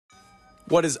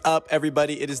What is up,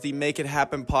 everybody? It is the Make It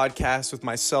Happen podcast with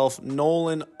myself,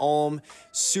 Nolan Ulm.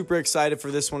 Super excited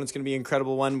for this one. It's going to be an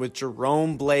incredible one with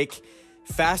Jerome Blake,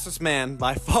 fastest man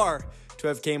by far to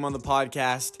have came on the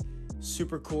podcast.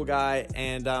 Super cool guy,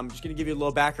 and I'm just going to give you a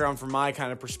little background from my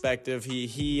kind of perspective.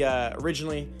 He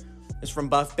originally is from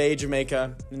Buff Bay,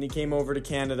 Jamaica, and he came over to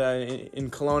Canada in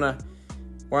Kelowna,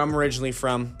 where I'm originally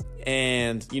from.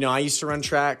 And I used to run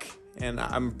track, and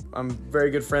I'm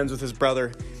very good friends with his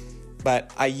brother.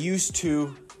 But I used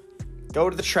to go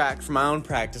to the track for my own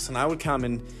practice, and I would come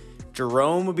and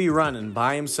Jerome would be running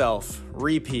by himself,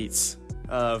 repeats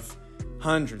of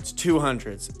hundreds,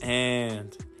 200s,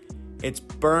 and it's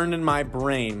burned in my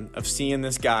brain of seeing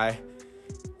this guy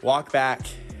walk back,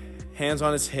 hands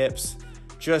on his hips,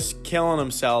 just killing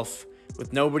himself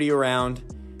with nobody around,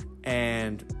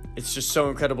 and it's just so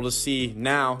incredible to see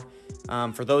now.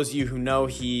 For those of you who know,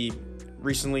 he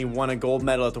recently won a gold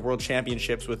medal at the World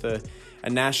Championships with a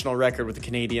national record with the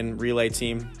Canadian relay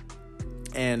team,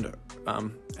 and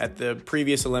at the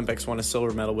previous Olympics won a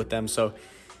silver medal with them. So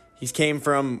he's came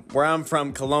from where I'm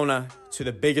from, Kelowna, to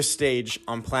the biggest stage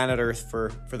on planet Earth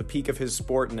for the peak of his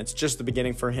sport, and it's just the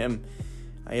beginning for him.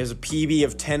 He has a PB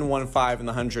of 10.15 in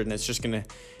the 100, and it's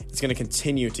gonna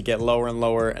continue to get lower and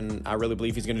lower, and I really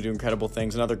believe he's gonna do incredible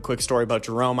things. Another quick story about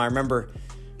Jerome. I remember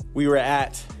we were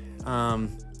at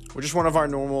just one of our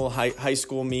normal high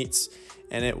school meets,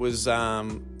 and it was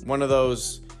one of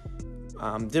those,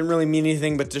 didn't really mean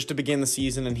anything, but just to begin the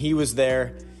season, and he was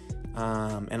there,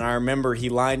 and I remember he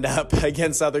lined up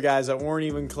against other guys that weren't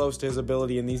even close to his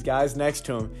ability, and these guys next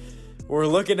to him were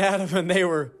looking at him, and they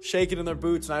were shaking in their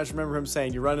boots, and I just remember him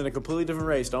saying, "You're running a completely different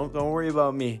race, don't worry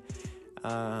about me."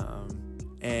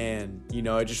 And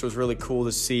it just was really cool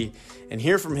to see and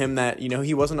hear from him that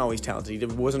he wasn't always talented. He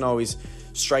wasn't always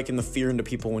striking the fear into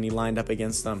people when he lined up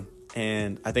against them.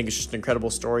 And I think it's just an incredible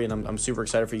story, and I'm super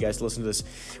excited for you guys to listen to this.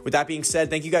 With that being said,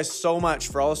 thank you guys so much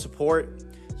for all the support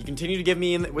you continue to give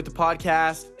me with the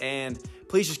podcast, and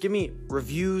please just give me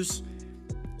reviews,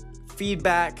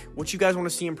 feedback, what you guys want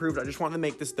to see improved. I just want to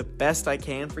make this the best I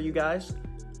can for you guys,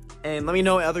 and let me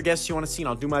know what other guests you want to see, and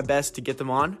I'll do my best to get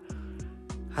them on.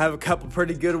 I have a couple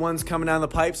pretty good ones coming down the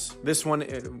pipes, this one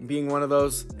being one of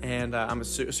those, and I'm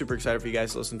super excited for you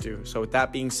guys to listen to. So with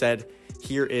that being said,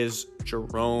 here is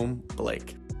Jerome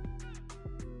Blake.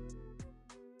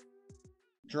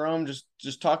 Jerome,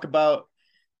 just talk about,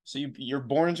 so you're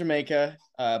born in Jamaica,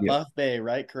 Buff Bay,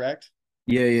 right? Correct?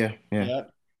 Yeah.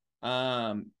 Yep.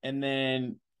 And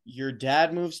then your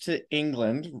dad moves to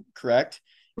England, correct?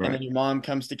 Right. And then your mom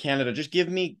comes to Canada. Just give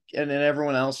me and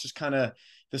everyone else just kind of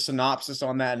the synopsis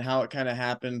on that and how it kind of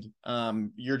happened,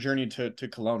 your journey to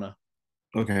Kelowna.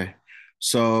 Okay.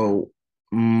 So,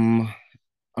 I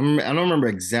don't remember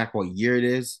exact what year it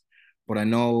is, but I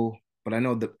know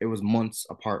that it was months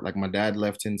apart. Like my dad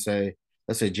left in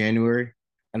let's say January,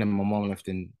 and then my mom left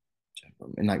in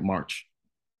like March.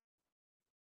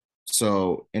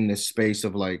 So in this space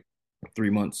of like 3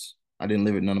 months, I didn't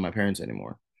live with none of my parents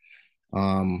anymore.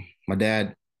 My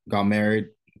dad got married,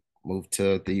 moved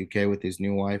to the UK with his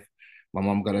new wife. My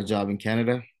mom got a job in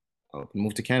Canada,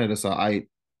 moved to Canada. So it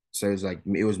was like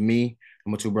it was me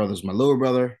and my two brothers. My little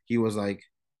brother, he was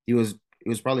he wasn't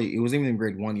even in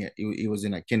grade one yet. He was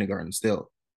in like kindergarten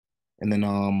still. And then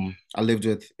I lived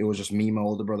with, it was just me, my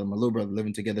older brother, my little brother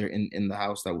living together in the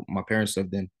house that my parents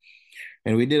lived in.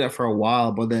 And we did that for a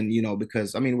while, but then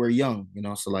because I mean we're young,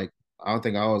 so like I don't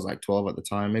think I was like 12 at the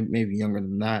time, maybe younger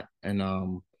than that. And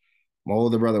my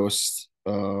older brother was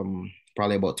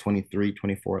probably about 23,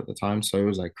 24 at the time. So it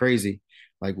was like crazy.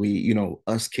 Like we,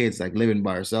 us kids like living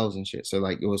by ourselves and shit. So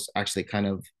like it was actually kind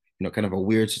of a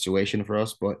weird situation for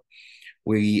us, but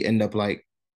we end up like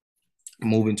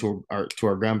moving to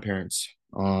our grandparents.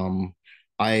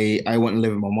 I went and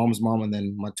lived with my mom's mom, and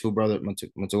then my two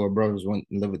older brothers went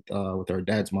and lived with our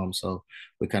dad's mom. So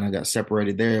we kind of got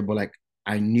separated there. But like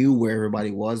I knew where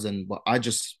everybody was, but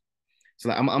so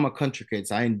like I'm a country kid,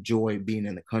 so I enjoy being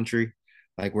in the country,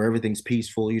 like where everything's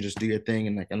peaceful. You just do your thing,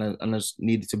 and like I just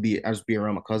needed to be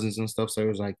around my cousins and stuff. So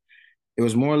it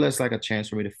was more or less like a chance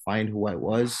for me to find who I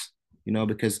was,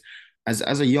 because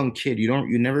as a young kid,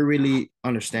 you never really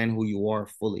understand who you are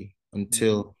fully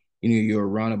until you're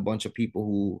around a bunch of people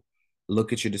who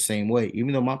look at you the same way.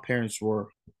 Even though my parents were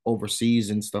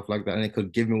overseas and stuff like that, and they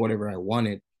could give me whatever I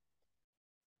wanted,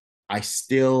 I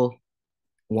still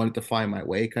wanted to find my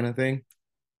way, kind of thing.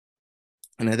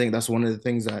 And I think that's one of the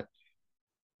things that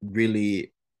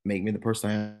really make me the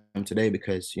person I am today,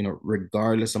 because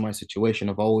regardless of my situation,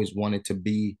 I've always wanted to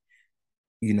be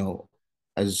you know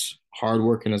as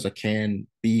hardworking as I can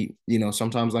be,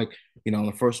 sometimes like, I'm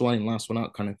the first one and last one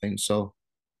out kind of thing. So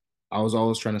I was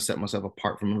always trying to set myself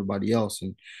apart from everybody else.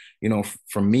 And,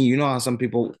 for me, how some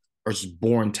people are just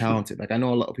born talented. Like I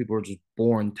know a lot of people are just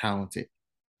born talented.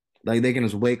 Like they can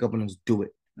just wake up and just do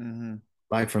it. Mm-hmm.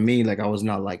 Like for me, like I was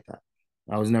not like that.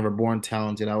 I was never born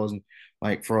talented. I wasn't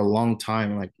like for a long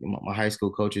time, like my high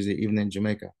school coaches, even in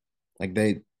Jamaica, like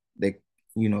they they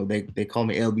call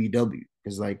me LBW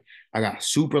because like I got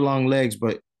super long legs,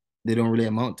 but they don't really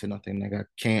amount to nothing. Like I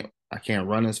can't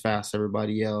run as fast as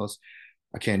everybody else.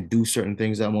 I can't do certain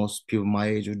things that most people my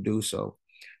age would do. So,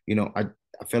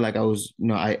 I feel like I was,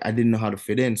 I didn't know how to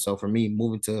fit in. So for me,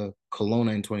 moving to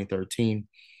Kelowna in 2013,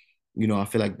 I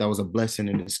feel like that was a blessing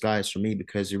in disguise for me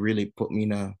because it really put me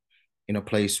in a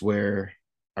place where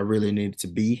I really needed to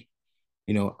be,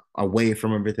 away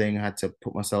from everything. I had to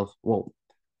put myself, well,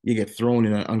 you get thrown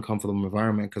in an uncomfortable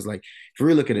environment because like if you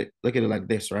really look at it like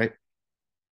this, right?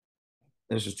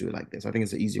 Let's just do it like this. I think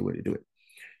it's an easier way to do it.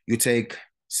 You take,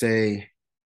 say,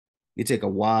 you take a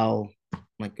wild,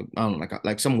 like I don't know,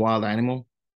 like some wild animal.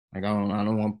 Like I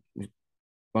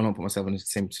don't put myself in the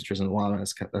same situation as a wild.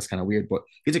 That's kind of weird. But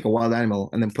you take a wild animal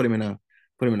and then put him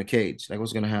in a cage. Like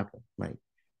what's gonna happen? Like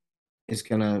it's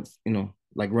gonna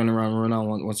like run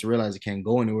around. Once it realizes it can't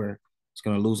go anywhere, it's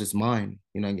gonna lose its mind.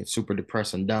 And get super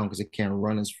depressed and down because it can't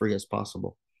run as free as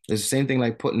possible. It's the same thing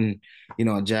like putting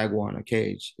a jaguar in a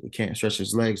cage. It can't stretch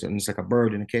its legs, and it's like a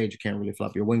bird in a cage. You can't really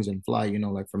flap your wings and fly.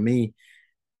 Like for me,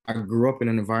 I grew up in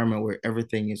an environment where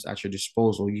everything is at your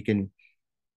disposal. You can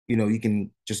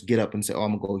just get up and say, "Oh,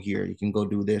 I'm gonna go here." You can go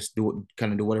do this, do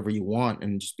whatever you want,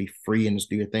 and just be free and just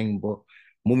do your thing. But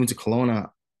moving to Kelowna,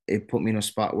 it put me in a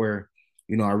spot where,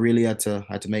 I really had to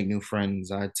make new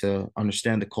friends. I had to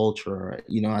understand the culture.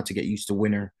 I had to get used to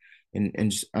winter,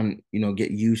 and just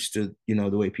get used to the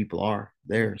way people are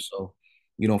there. So,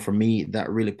 for me, that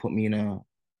really put me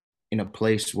in a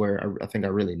place where I think I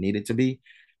really needed to be.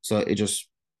 So it just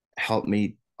helped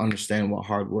me understand what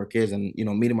hard work is. And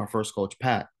meeting my first coach,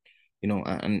 Pat,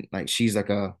 and like she's like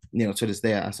to this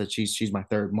day, I said she's my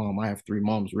third mom. I have three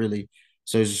moms really.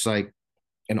 So it's just like,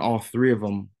 and all three of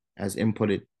them has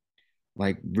inputted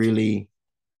like really,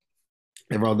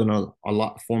 they've all done a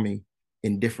lot for me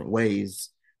in different ways,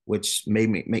 which made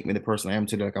me make me the person I am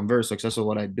today. Like I'm very successful at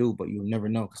what I do, but you'll never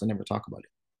know because I never talk about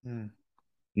it. Mm.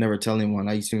 Never tell anyone.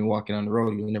 I used to be walking on the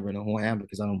road, you'll never know who I am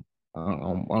because I don't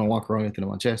walk around with anything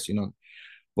on my chest.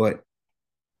 But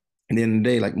at the end of the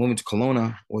day, like moving to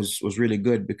Kelowna was really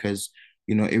good because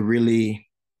it really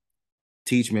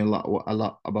teach me a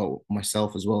lot about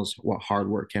myself as well as what hard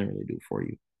work can really do for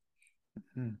you.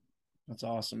 Mm. That's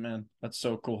awesome, man. That's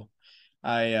so cool.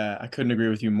 I couldn't agree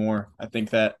with you more. I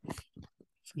think that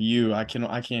for you, I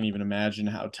can't even imagine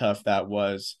how tough that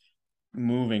was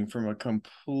moving from a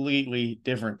completely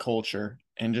different culture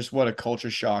and just what a culture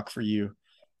shock for you.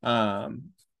 Um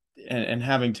and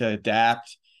having to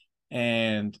adapt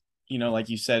and like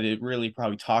you said, it really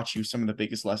probably taught you some of the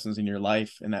biggest lessons in your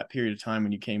life in that period of time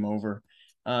when you came over.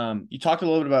 You talked a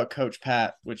little bit about Coach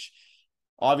Pat, which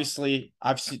obviously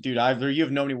I've seen, dude, you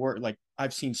have no many work, like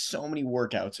I've seen so many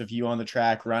workouts of you on the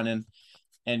track running.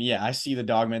 And yeah, I see the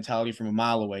dog mentality from a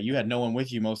mile away. You had no one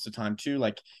with you most of the time too.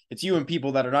 Like it's you and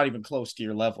people that are not even close to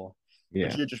your level, but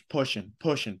Yeah. you're just pushing,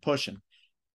 pushing, pushing.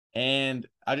 And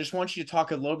I just want you to talk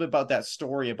a little bit about that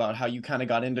story about how you kind of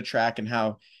got into track and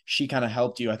how she kind of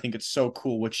helped you. I think it's so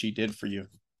cool what she did for you.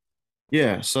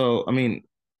 Yeah. So, I mean,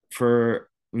 for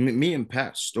me and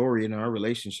Pat's story in our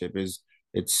relationship it's,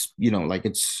 like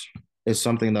it's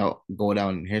something that'll go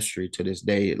down in history to this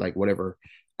day. Like whatever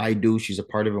I do, she's a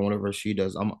part of it. Whatever she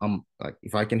does, I'm like,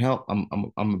 if I can help, I'm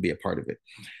gonna be a part of it.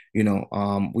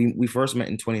 We first met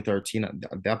in 2013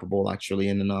 at Dapper Bowl actually.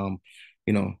 And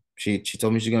then, she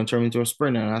told me she's gonna turn me into a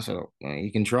sprinter. And I said, well,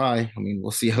 you can try. I mean,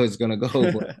 we'll see how it's gonna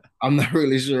go, but I'm not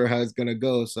really sure how it's gonna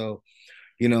go. So,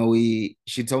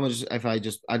 she told me if I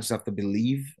just have to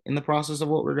believe in the process of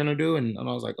what we're gonna do. And I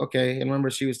was like, okay. And remember,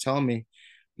 she was telling me,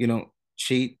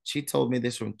 she told me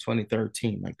this from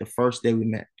 2013, like the first day we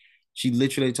met. She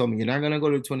literally told me, you're not gonna go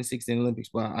to the 2016 Olympics,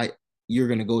 but you're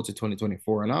gonna go to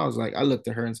 2024. And I was like, I looked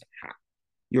at her and said,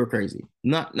 you're crazy.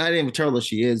 Not even terrible as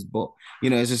she is, but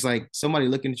it's just like somebody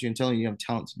looking at you and telling you have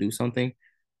talent to do something.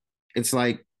 It's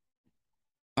like,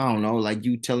 I don't know, like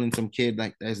you telling some kid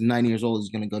like that's 9 years old is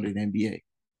gonna go to the NBA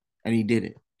and he did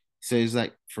it. So it's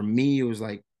like for me, it was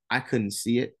like I couldn't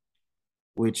see it,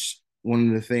 which one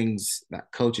of the things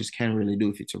that coaches can really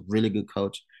do if it's a really good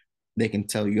coach, they can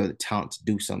tell you the talent to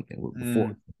do something before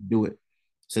Mm, you do it.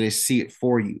 So they see it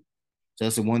for you. So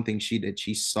that's the one thing she did.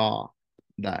 She saw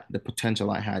that the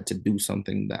potential I had to do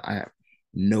something that I have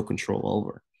no control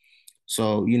over.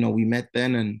 So, we met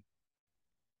then and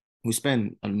we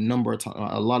spend a number of time,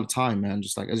 a lot of time, man.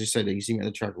 Just like as you said, you see me at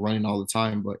the track running all the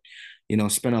time, but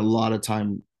spend a lot of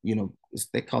time.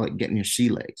 They call it getting your sea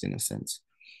legs in a sense.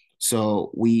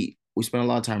 So we spend a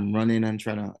lot of time running and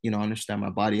trying to understand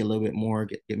my body a little bit more,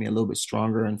 get me a little bit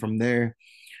stronger, and from there,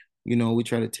 we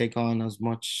try to take on as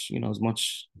much, as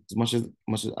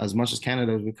much as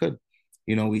Canada as we could.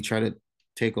 We try to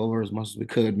take over as much as we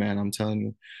could, man. I'm telling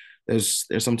you, there's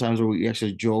some times where we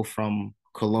actually drove from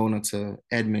Kelowna to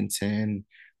Edmonton.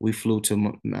 We flew to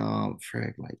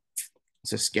like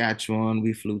Saskatchewan.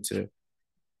 We flew to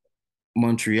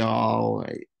Montreal,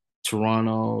 like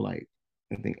Toronto, like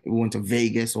I think we went to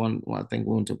Vegas. I think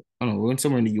we went to, I don't know, we went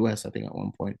somewhere in the US, I think at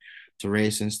one point to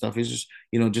race and stuff. It's just,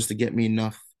 just to get me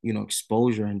enough,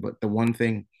 exposure. And but the one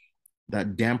thing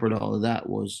that dampened all of that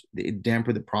was it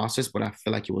dampened the process, but I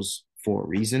feel like it was for a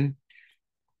reason.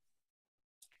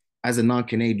 As a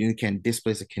non-Canadian, you can't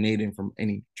displace a Canadian from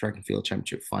any track and field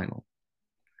championship final.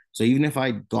 So even if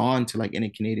I'd gone to like any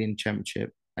Canadian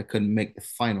championship, I couldn't make the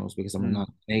finals because I'm Mm. not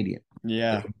Canadian. They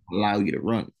Yeah. don't allow you to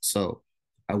run. So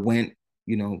I went,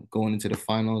 going into the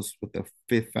finals with the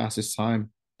fifth fastest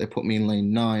time. They put me in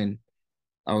lane 9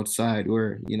 outside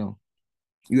where,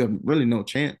 you have really no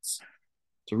chance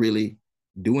to really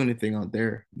do anything out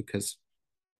there because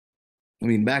I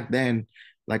mean, back then,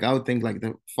 like I would think like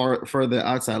the further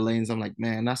outside lanes, I'm like,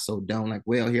 man, that's so dumb. Like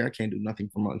way out here, I can't do nothing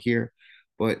from out here.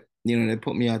 But they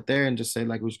put me out there and just say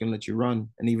like we're just gonna let you run.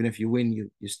 And even if you win,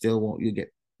 you still won't you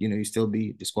get, you still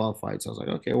be disqualified. So I was like,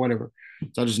 okay, whatever.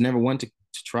 So I just never went to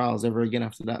trials ever again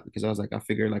after that because I was like, I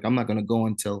figured like I'm not gonna go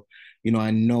until,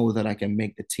 I know that I can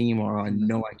make the team or I Mhm.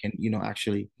 know I can,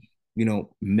 actually,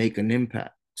 make an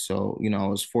impact. So, I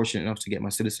was fortunate enough to get my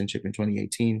citizenship in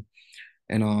 2018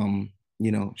 and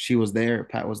she was there.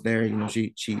 Pat was there.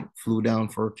 She flew down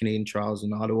for Canadian trials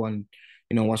in Ottawa, and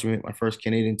watched me make my first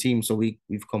Canadian team. So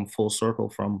we've come full circle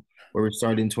from where we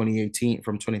started in 2018,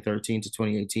 from 2013 to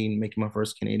 2018, making my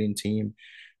first Canadian team.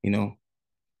 You know,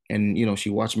 and she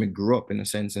watched me grow up in a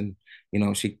sense, and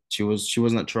she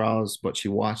wasn't at trials, but she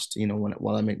watched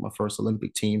while I make my first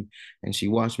Olympic team, and she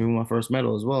watched me with my first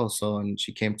medal as well. So and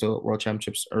she came to World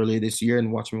Championships earlier this year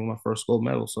and watched me with my first gold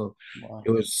medal. So Wow.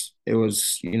 it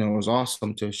was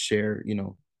awesome to share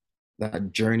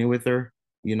that journey with her.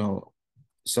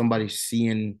 Somebody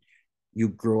seeing you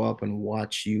grow up and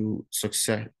watch you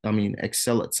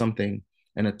excel at something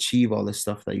and achieve all this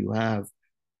stuff that you have,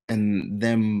 and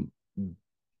them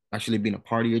actually being a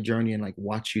part of your journey and like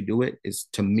watch you do it is,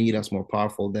 to me, that's more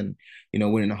powerful than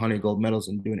winning 100 gold medals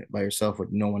and doing it by yourself with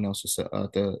no one else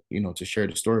to share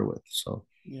the story with. So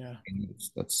Yeah.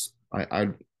 that's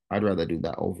I'd rather do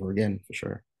that over again for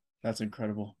sure. That's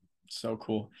incredible. So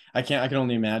cool. I can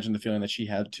only imagine the feeling that she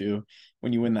had too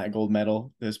when you win that gold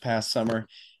medal this past summer.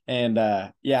 And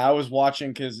yeah, I was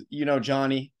watching because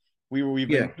Johnny,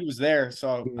 Yeah, he was there.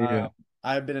 So yeah,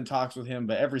 I've been in talks with him,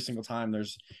 but every single time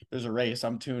there's a race,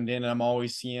 I'm tuned in and I'm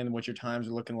always seeing what your times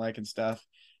are looking like and stuff.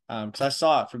 Because I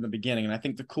saw it from the beginning. And I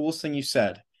think the coolest thing you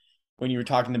said when you were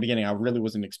talking in the beginning, I really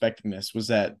wasn't expecting this, was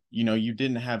that, you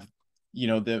didn't have,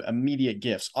 the immediate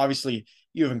gifts. Obviously,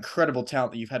 you have incredible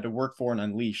talent that you've had to work for and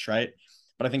unleash, right?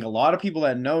 But I think a lot of people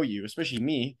that know you, especially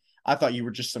me, I thought you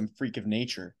were just some freak of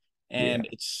nature. yeah. And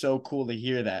it's so cool to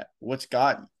hear that what's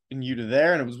got you to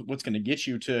there and it was what's going to get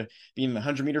you to being in the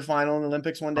 100-meter final in the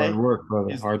Olympics one Hard day work, brother.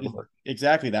 is Hard work.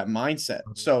 exactly that mindset.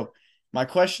 So my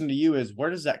question to you is, where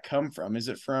does that come from? Is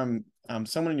it from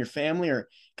someone in your family, or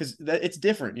because it's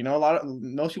different?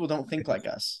 Most people don't think like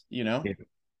us. Yeah.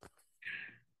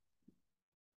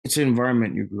 It's an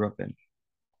environment you grew up in.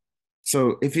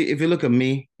 So if you look at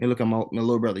me, you look at my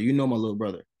little brother. My little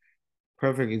brother.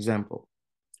 Perfect example.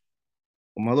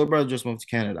 When my little brother just moved to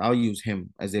Canada, I'll use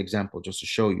him as the example just to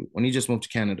show you. When he just moved to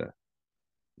Canada,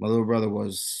 my little brother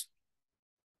was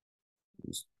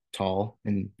tall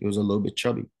and he was a little bit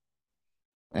chubby.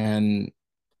 And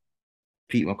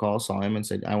Pete McCall saw him and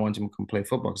said, I want him to come play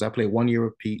football because I played 1 year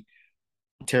with Pete,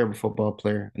 terrible football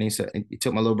player. And he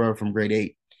took my little brother from grade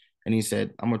 8 and he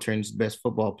said, I'm going to turn this the best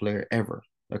football player ever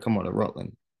that come out of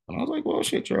Rutland. And I was like, well,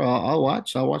 shit, I'll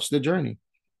watch. I'll watch the journey.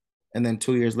 And then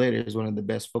 2 years later, he's one of the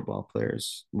best football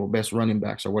players, well, best running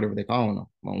backs or whatever they call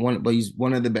him. But he's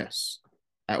one of the best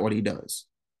at what he does.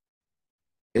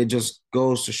 It just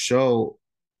goes to show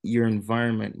your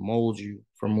environment molds you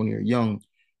from when you're young.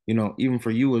 Even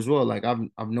for you as well. Like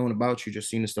I've known about you, just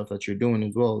seeing the stuff that you're doing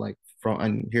as well. Like from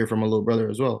and hear from a little brother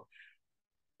as well.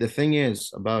 The thing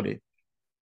is about it,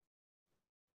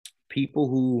 people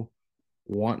who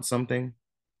want something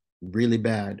really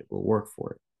bad will work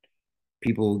for it.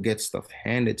 People who get stuff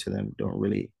handed to them don't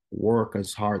really work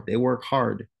as hard. They work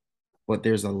hard, but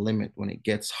there's a limit. When it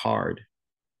gets hard,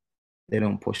 they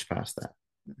don't push past that.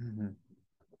 Mhm.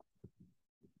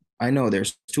 I know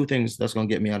there's two things that's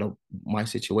gonna get me out of my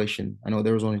situation. I know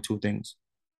there was only two things.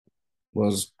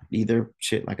 Was either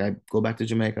shit like I go back to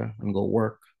Jamaica and go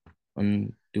work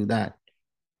and do that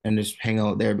and just hang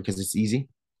out there because it's easy,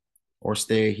 or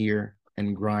stay here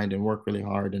and grind and work really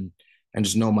hard and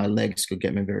just know my legs could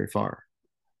get me very far.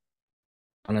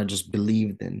 And I just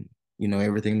believed in,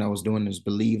 everything that I was doing, is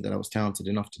believed that I was talented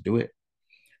enough to do it.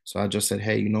 So I just said,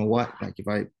 hey, you know what? Like if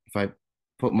I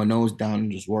put my nose down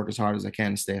and just work as hard as I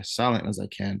can and stay as silent as I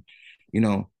can, you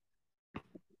know,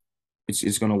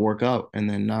 it's gonna work out. And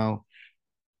then now,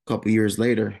 a couple years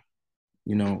later,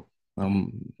 you know,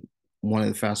 I'm one of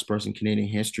the fastest person in Canadian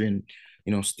history, and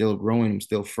still growing. I'm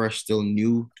still fresh, still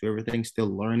new to everything, still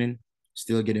learning,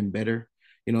 still getting better.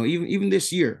 Even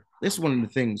this year, this is one of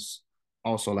the things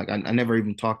also like I never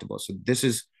even talked about. So this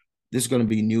is going to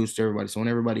be news to everybody. So when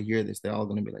everybody hear this, they're all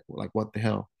going to be like, what the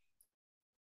hell?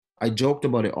 I joked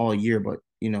about it all year, but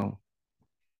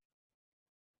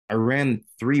I ran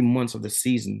 3 months of the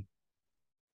season,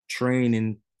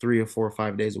 training 3 or 4 or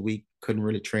 5 days a week. Couldn't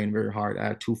really train very hard. I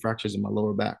had two fractures in my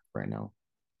lower back right now.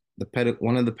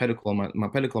 One of the pedicle on my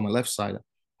pedicle on my left side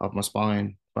of my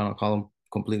spinal column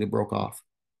completely broke off.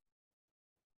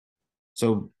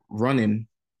 So running,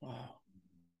 Wow.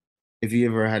 if you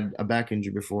ever had a back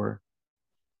injury before,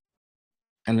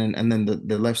 and then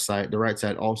the left side, the right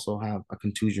side also have a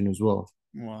contusion as well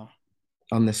Wow.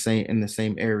 on the same in the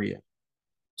same area.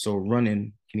 So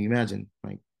running, can you imagine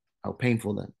like how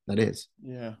painful that is?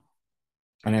 Yeah.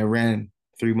 And I ran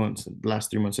 3 months, the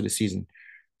last 3 months of the season,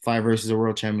 5 races of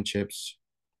world championships,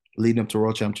 leading up to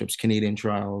world championships, Canadian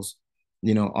trials,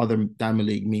 other Diamond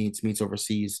League meets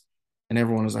overseas. And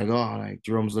everyone was like, oh, like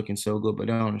Jerome's looking so good, but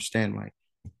I don't understand. Like,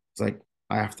 it's like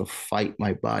I have to fight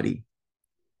my body,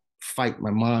 fight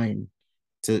my mind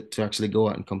to actually go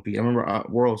out and compete. I remember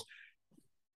Worlds,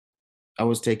 I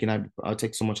would take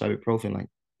so much ibuprofen, like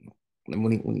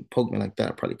when he poked me like that,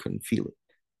 I probably couldn't feel it.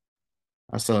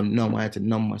 I saw numb, I had to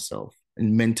numb myself,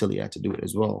 and mentally I had to do it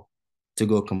as well to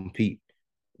go compete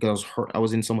because I was hurt. I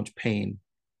was in so much pain.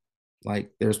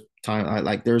 Like there's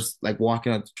like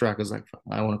walking out the track is like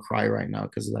I want to cry right now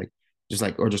because like just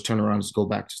like or just turn around, just go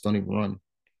back, just don't even run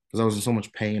because I was in so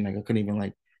much pain. Like I couldn't even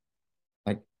like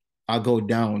I'll go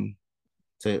down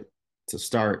to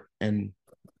start and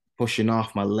pushing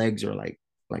off. My legs are like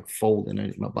folding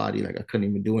in my body. Like I couldn't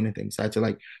even do anything. So I had to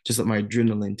like just let my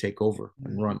adrenaline take over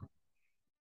and run.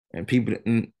 And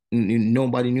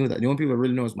nobody knew that. The only people that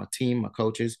really know is my team, my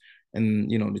coaches, and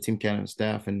the Team Canada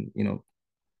staff. And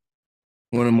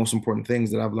one of the most important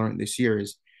things that I've learned this year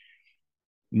is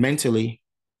mentally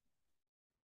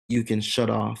you can shut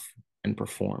off and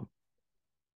perform.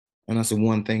 And that's the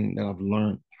one thing that I've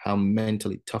learned, how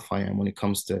mentally tough I am when it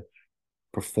comes to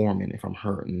performing. If I'm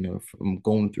hurting, if I'm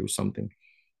going through something,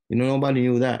 nobody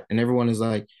knew that. And everyone is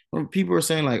like, when people are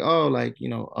saying like, oh, like,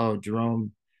 oh,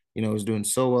 Jerome, is doing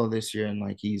so well this year. And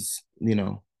like, he's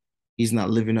not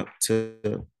living up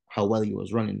to how well he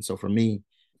was running. So for me,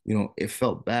 it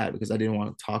felt bad because I didn't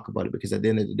want to talk about it because at the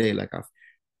end of the day, like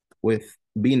with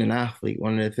being an athlete,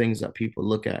 one of the things that people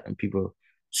look at and people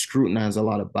scrutinize a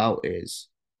lot about is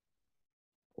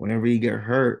whenever you get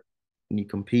hurt and you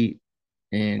compete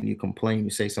and you complain, you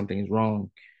say something is wrong,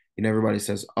 everybody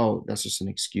says, oh, that's just an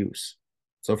excuse.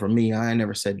 So for me, I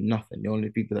never said nothing. The only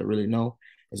people that really know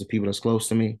is the people that's close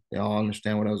to me. They all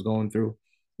understand what I was going through.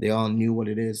 They all knew what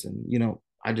it is. And,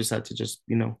 I just had to just,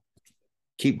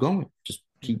 keep going, just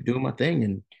keep doing my thing.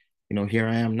 And, here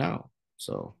I am now.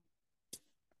 So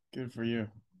Good for you.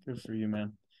 Good for you,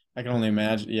 man. I can only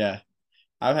imagine. Yeah.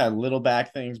 I've had little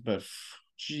back things, but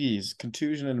geez,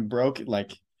 contusion and broke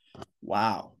like,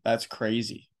 wow, that's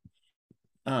crazy.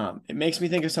 It makes me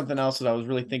think of something else that I was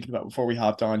really thinking about before we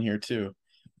hopped on here too.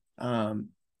 Um,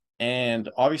 and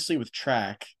obviously with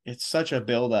track, it's such a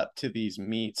build up to these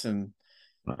meets, and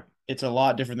right. it's a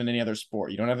lot different than any other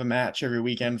sport. You don't have a match every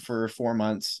weekend for 4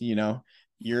 months,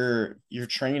 you're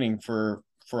training for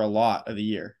a lot of the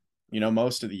year,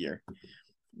 most of the year.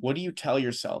 What do you tell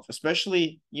yourself,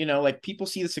 especially, like people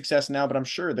see the success now, but I'm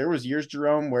sure there was years,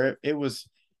 Jerome, where it was,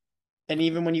 and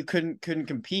even when you couldn't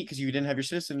compete because you didn't have your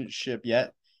citizenship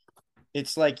yet,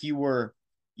 it's like you were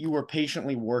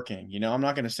patiently working. I'm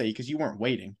not going to say because you weren't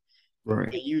waiting,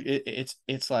 Right. but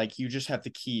it's like you just have to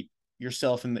keep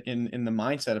yourself in the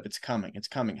mindset of it's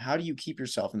coming. How do you keep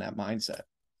yourself in that mindset?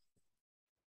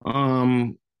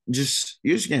 Um, just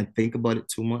you just can't think about it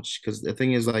too much because the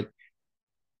thing is like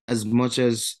as much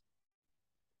as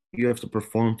You have to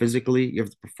perform physically, you have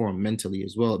to perform mentally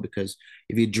as well, because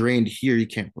if you're drained here, you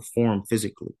can't perform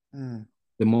physically. Mm.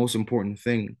 The most important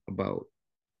thing about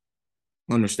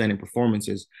understanding performance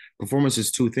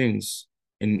is two things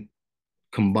and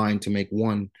combined to make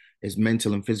one is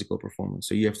mental and physical performance.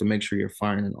 So you have to make sure you're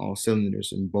firing in all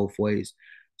cylinders in both ways.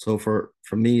 So for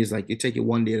me, it's like you take it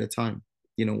one day at a time,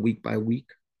 week by week,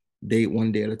 day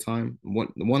one day at a time.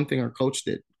 One thing our coach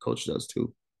does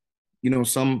too.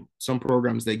 Some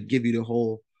programs they give you the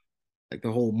whole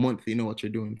month. You know what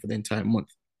you're doing for the entire month,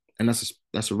 and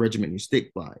that's a regimen you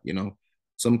stick by.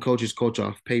 Some coaches coach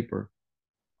off paper,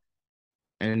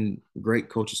 and great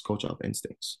coaches coach off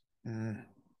instincts. Mm.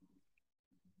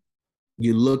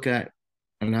 You look at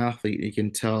an athlete, you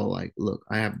can tell, like, look,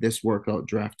 I have this workout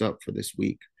draft up for this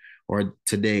week or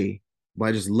today.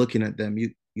 By just looking at them,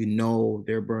 you know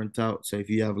they're burnt out. So if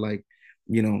you have like,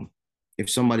 you know, if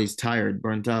somebody's tired,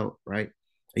 burnt out, right?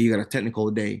 You got a technical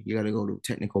day, you got to go to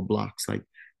technical blocks. Like,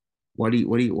 why are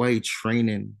you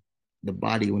training the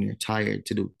body when you're tired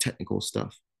to do technical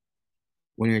stuff?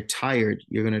 When you're tired,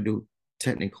 you're gonna do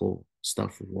technical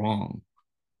stuff wrong.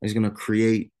 It's gonna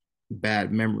create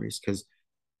bad memories because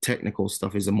technical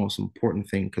stuff is the most important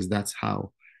thing because that's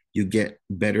how you get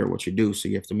better at what you do. So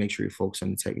you have to make sure you focus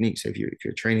on the technique. So if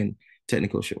you're training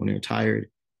technical shit when you're tired,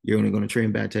 you're only going to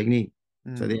train bad technique.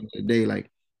 So at the end of the day, like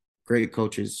great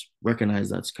coaches recognize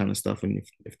that kind of stuff. And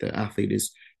if the athlete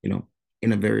is,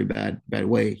 in a very bad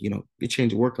way, you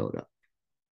change the workout up.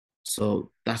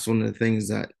 So that's one of the things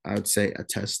that I would say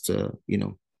attest to,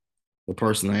 the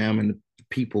person I am and the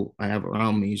people I have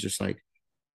around me is just like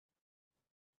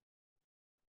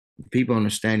people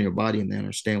understand your body and they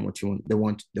understand what they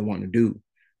want to do.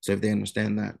 So if they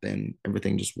understand that, then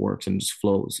everything just works and just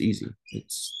flows easy.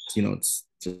 It's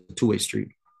a two-way street.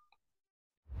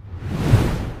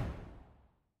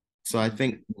 So I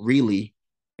think really,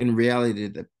 in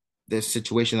reality, the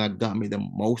situation that got me the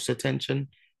most attention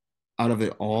out of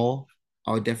it all,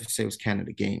 I would definitely say was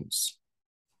Canada Games.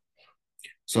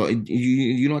 So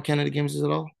you know what Canada Games is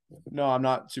at all? No, I'm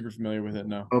not super familiar with it.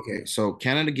 No. Okay, so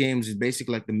Canada Games is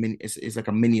basically like it's like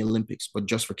a mini Olympics, but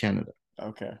just for Canada.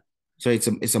 Okay. So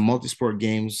it's a multi-sport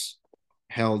games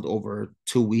held over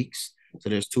 2 weeks. So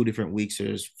there's two different weeks.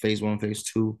 There's phase one, phase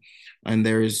two, and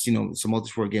there's some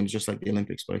multi-sport games just like the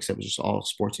Olympics, but except it's just all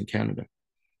sports in Canada.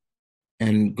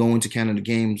 And going to Canada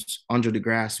Games, Andre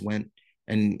DeGrasse went,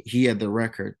 and he had the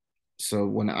record. So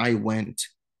when I went,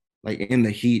 like in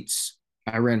the heats,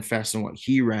 I ran faster than what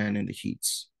he ran in the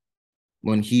heats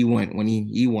when he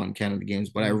won Canada Games.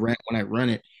 But when I run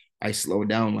it, I slowed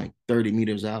down like 30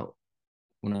 meters out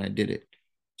when I did it.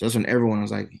 Just when everyone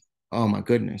was like, "Oh my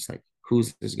goodness, like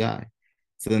who's this guy?"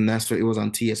 So then that's what it was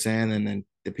on TSN, and then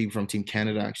the people from Team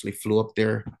Canada actually flew up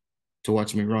there to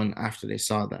watch me run after they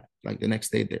saw that. Like the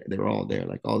next day, they were all there,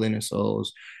 like all the NSOs.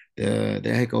 The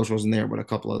head coach wasn't there, but a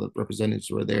couple other representatives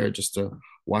were there just to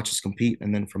watch us compete.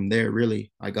 And then from there,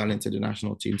 really, I got into the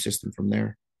national team system from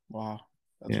there. Wow.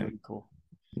 That's Yeah. really cool.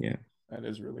 Yeah. That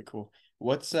is really cool.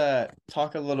 What's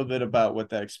talk a little bit about what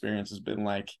that experience has been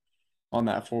like on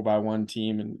that 4x1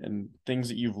 team and things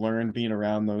that you've learned being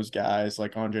around those guys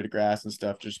like Andre DeGrasse and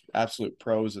stuff, just absolute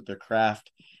pros at their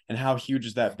craft. And how huge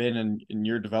has that been in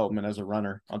your development as a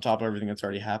runner on top of everything that's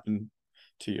already happened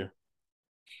to you?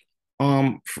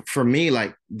 For me,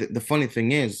 like the funny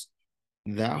thing is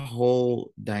that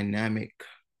whole dynamic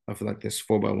of like this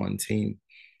 4x1 team,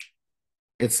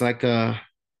 it's like a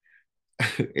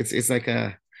it's like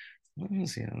a let me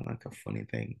see like a funny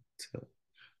thing to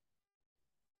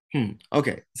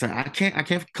okay. So I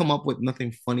can't come up with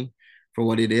nothing funny for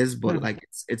what it is, but like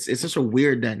it's such a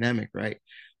weird dynamic, right?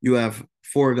 You have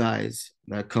four guys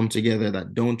that come together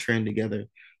that don't train together,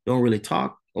 don't really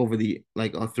talk over the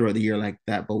like throughout the year like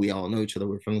that, but we all know each other.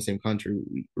 We're from the same country.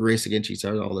 We race against each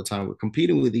other all the time. We're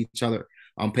competing with each other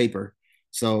on paper.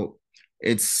 So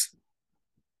it's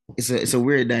it's a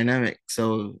weird dynamic.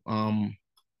 So I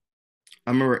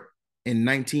remember in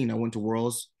 19, I went to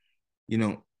Worlds. You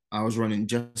know, I was running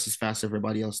just as fast as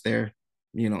everybody else there.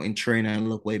 In training, I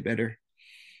look way better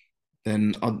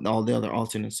than all the other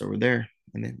alternates that were there,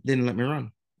 and they didn't let me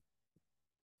run.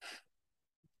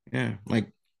 Yeah,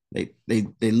 like they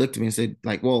looked at me and said,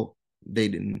 like, well, they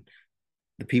didn't.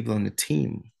 The people on the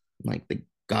team, like the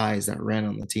guys that ran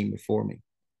on the team before me,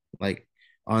 like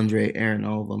Andre, Aaron,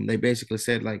 all of them, they basically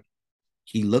said, like,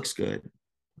 he looks good.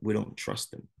 We don't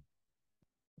trust him.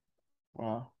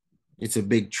 Wow. It's a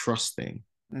big trust thing.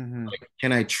 Mm-hmm. Like,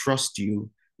 can I trust you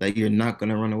that you're not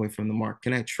gonna run away from the mark?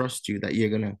 Can I trust you that you're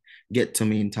gonna get to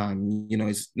me in time?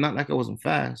 It's not like I wasn't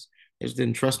fast. They just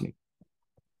didn't trust me.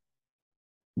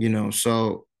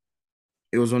 So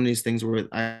it was one of these things where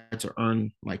I had to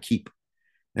earn my keep,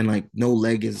 and like no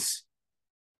leg on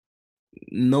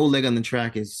the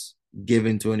track is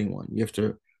given to anyone. You have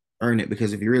to earn it,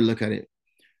 because if you really look at it,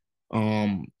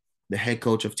 um, the head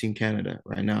coach of Team Canada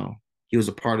right now, he was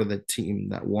a part of the team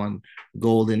that won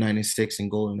gold in '96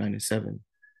 and gold in '97.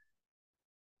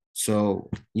 So,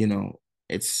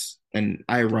 and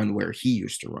I run where he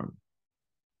used to run.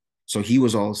 So he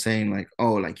was all saying like,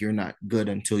 oh, like you're not good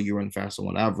until you run faster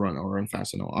than what I've run, or run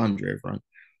faster than what Andre have run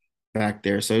back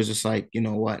there. So it's just like, you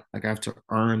know what? Like I have to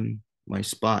earn my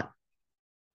spot.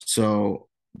 So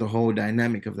the whole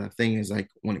dynamic of that thing is like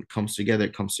when it comes together,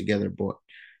 it comes together. But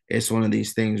it's one of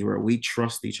these things where we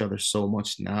trust each other so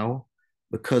much now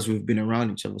because we've been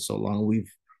around each other so long.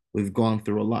 We've gone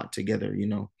through a lot together,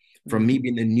 From me Mhm.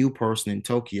 being the new person in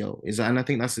Tokyo is, and I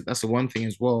think that's the one thing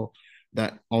as well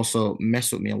that also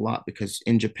messed with me a lot, because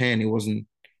in Japan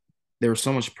there was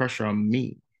so much pressure on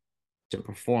me to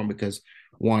perform because,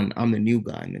 one, I'm the new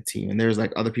guy in the team, and there's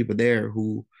like other people there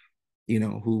who've,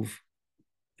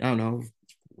 I don't know,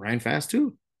 ran fast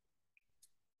too.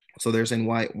 So they're saying,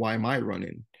 why am I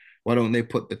running? Why don't they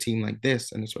put the team like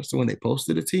this? And especially when they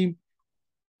posted a team,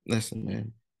 listen,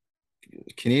 man,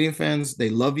 Canadian fans, they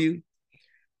love you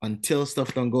until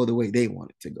stuff don't go the way they want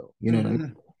it to go. You know what I mean?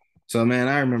 Mhm. So man,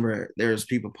 I remember there's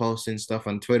people posting stuff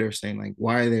on Twitter saying like,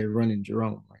 why are they running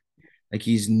Jerome? Like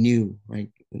he's new. Like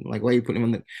why are you putting him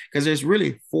on the? Because there's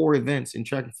really 4 events in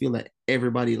track and field that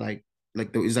everybody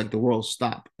it's like the world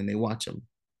stop and they watch them.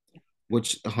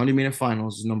 Which the 100-meter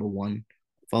finals is number one,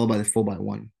 followed by the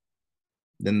 4x1,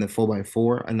 then the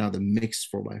 4x4, and now the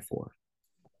mixed 4x4.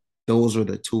 Those are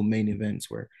the two main events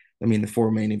the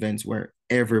 4 main events where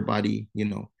everybody,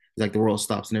 like the world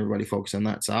stops and everybody focuses on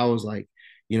that. So I was like,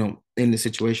 in the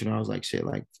situation, I was like, shit,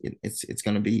 like it's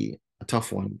gonna be a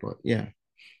tough one, but yeah.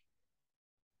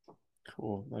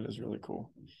 Cool. That is really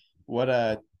cool. What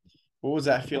was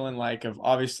that feeling like of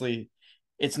obviously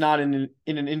it's not in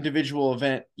an individual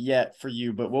event yet for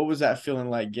you, but what was that feeling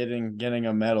like getting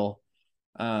a medal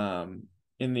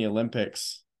in the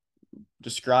Olympics?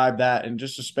 Describe that, and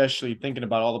just especially thinking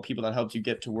about all the people that helped you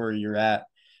get to where you're at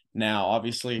now.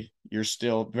 Obviously, you're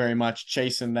still very much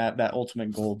chasing that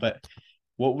ultimate goal, but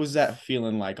what was that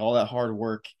feeling like? All that hard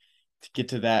work to get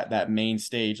to that main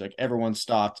stage, like everyone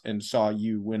stopped and saw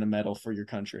you win a medal for your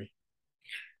country.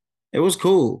 It was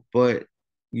cool, but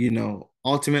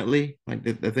ultimately, like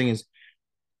the thing is,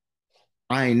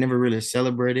 I ain't never really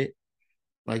celebrated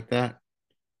like that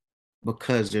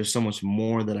because there's so much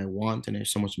more that I want, and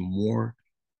there's so much more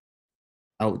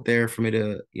out there for me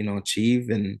to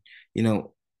achieve. And you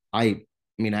know I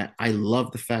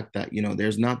love the fact that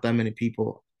there's not that many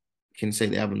people can say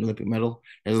they have an Olympic medal.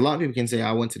 There's a lot of people can say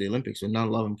I went to the Olympics, but not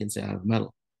a lot of them can say I have a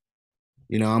medal.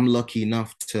 I'm lucky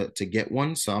enough to get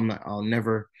one, so I'll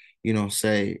never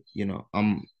say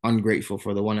I'm ungrateful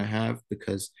for the one I have,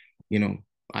 because you know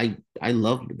I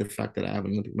love the fact that I have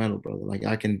an Olympic medal, brother. Like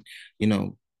I can, you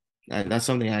know that's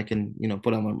something I can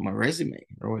put on my resume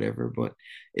or whatever. But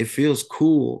it feels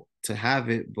cool to have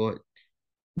it, but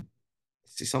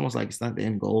it's almost like it's not the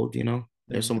end goal.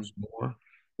 There's so Mm-hmm. much more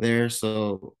there,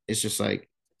 so it's just like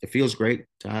it feels great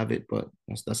to have it, but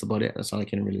that's about it. That's all I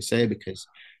can really say, because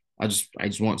I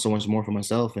just want so much more for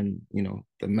myself, and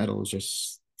the medal is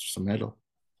just a medal.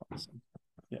 Awesome.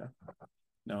 Yeah.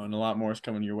 No, and a lot more is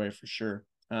coming your way for sure.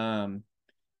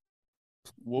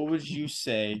 What would you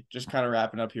say, just kind of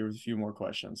wrapping up here with a few more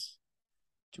questions,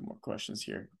 2 more questions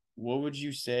here. What would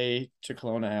you say to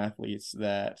Kelowna athletes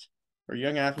or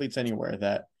young athletes anywhere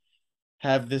that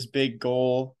have this big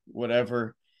goal,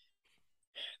 whatever,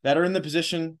 that are in the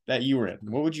position that you were in?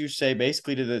 What would you say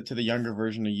basically to the younger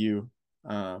version of you,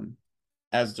 um,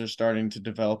 as they're starting to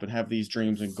develop and have these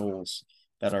dreams and goals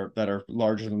that are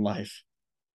larger than life?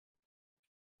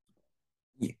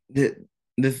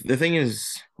 The thing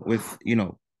is with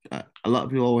a lot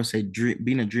of people always say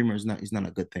being a dreamer is not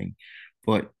a good thing,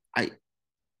 but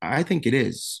I think it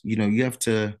is. You have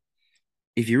to,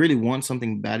 if you really want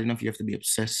something bad enough, you have to be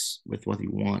obsessed with what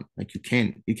you want. Like you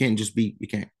can't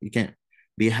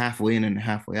be halfway in and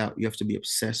halfway out. You have to be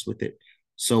obsessed with it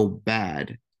so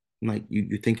bad. Like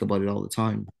you think about it all the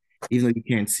time. Even though you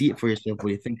can't see it for yourself, but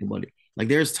you think about it. Like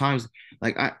there's times,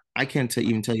 like I can't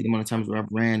even tell you the amount of times where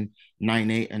I've ran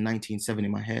 9.8 and 19.7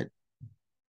 in my head.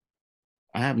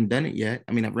 I haven't done it yet.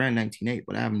 I mean, I've ran 19.8,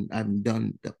 but I haven't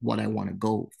done what I want to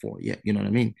go for yet. You know what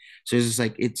I mean? So it's just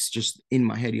like it's just in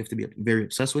my head. You have to be very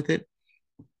obsessed with it.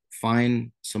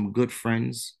 Find some good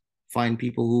friends. Find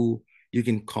people who you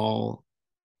can call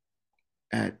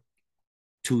at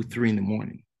 2, 3 in the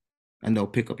morning, and they'll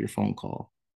pick up your phone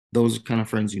call. Those are kind of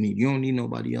friends you need. You don't need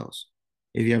nobody else.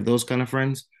 If you have those kind of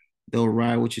friends, they'll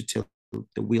ride with you till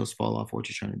the wheels fall off what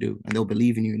you're trying to do, and they'll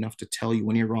believe in you enough to tell you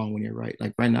when you're wrong, when you're right.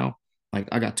 Like right now, like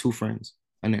I got two friends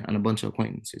and a bunch of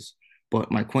acquaintances,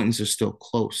 but my acquaintances are still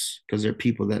close because they're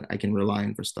people that I can rely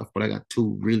on for stuff. But I got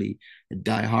two really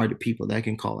die-hard people that I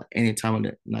can call at any time of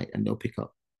the night and they'll pick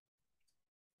up.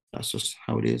 That's just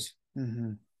how it is.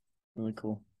 Mm-hmm. Really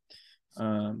cool.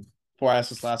 Before I ask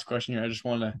this last question here, I just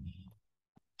want to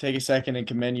take a second and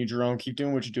commend you, Jerome. Keep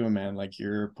doing what you're doing, man. Like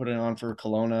you're putting on for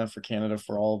Kelowna, for Canada,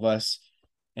 for all of us.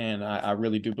 And I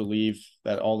really do believe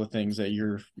that all the things that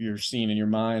you're seeing in your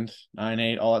mind,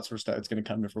 9-8, all that sort of stuff, it's going to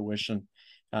come to fruition.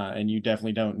 And you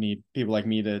definitely don't need people like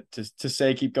me to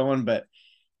say keep going, but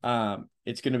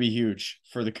it's going to be huge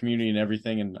for the community and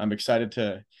everything. And I'm excited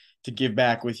to give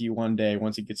back with you one day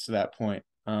once it gets to that point.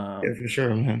 Yeah, for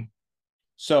sure, man.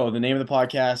 So the name of the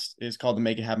podcast is called the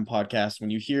Make It Happen Podcast. When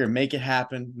you hear make it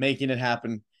happen, making it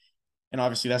happen, and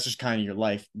obviously that's just kind of your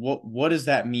life. What does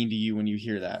that mean to you when you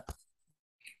hear that?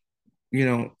 You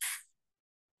know,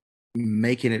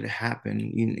 making it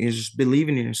happen, you just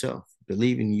believing in yourself,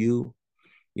 believe in you,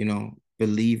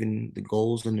 believe in the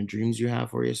goals and the dreams you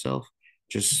have for yourself.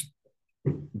 Just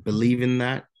believe in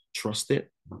that, trust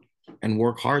it, and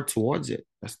work hard towards it.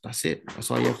 That's it. That's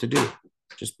all you have to do.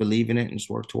 Just believe in it and just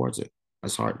work towards it.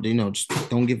 That's hard. Just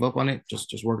don't give up on it.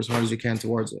 Just work as hard as you can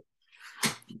towards it.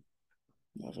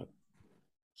 Love it.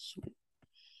 Sweet.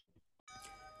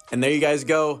 And there you guys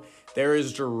go. There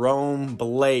is Jerome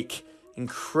Blake.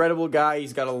 Incredible guy.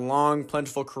 He's got a long,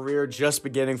 plentiful career just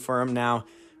beginning for him now.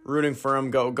 Rooting for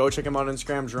him. Go check him out on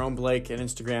Instagram, Jerome Blake on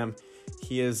Instagram.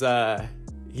 He is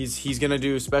he's gonna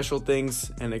do special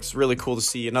things, and it's really cool to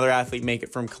see another athlete make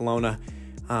it from Kelowna.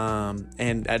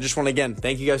 And I just want to again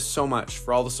thank you guys so much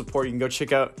for all the support. You can go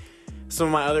check out some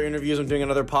of my other interviews. I'm doing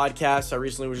another podcast. I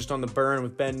recently was just on The Burn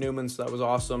with Ben Newman, so that was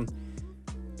awesome.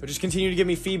 But just continue to give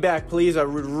me feedback, please. I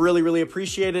would really, really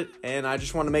appreciate it. And I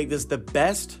just want to make this the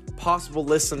best possible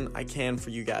listen I can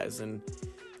for you guys. And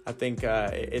I think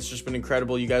it's just been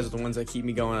incredible. You guys are the ones that keep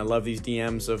me going. I love these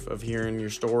DMs of hearing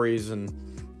your stories and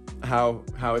how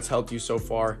it's helped you so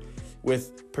far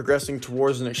with progressing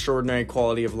towards an extraordinary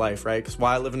quality of life, right? Because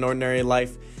why live an ordinary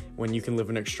life when you can live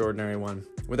an extraordinary one?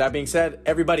 With that being said,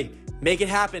 everybody, make it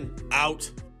happen. Out.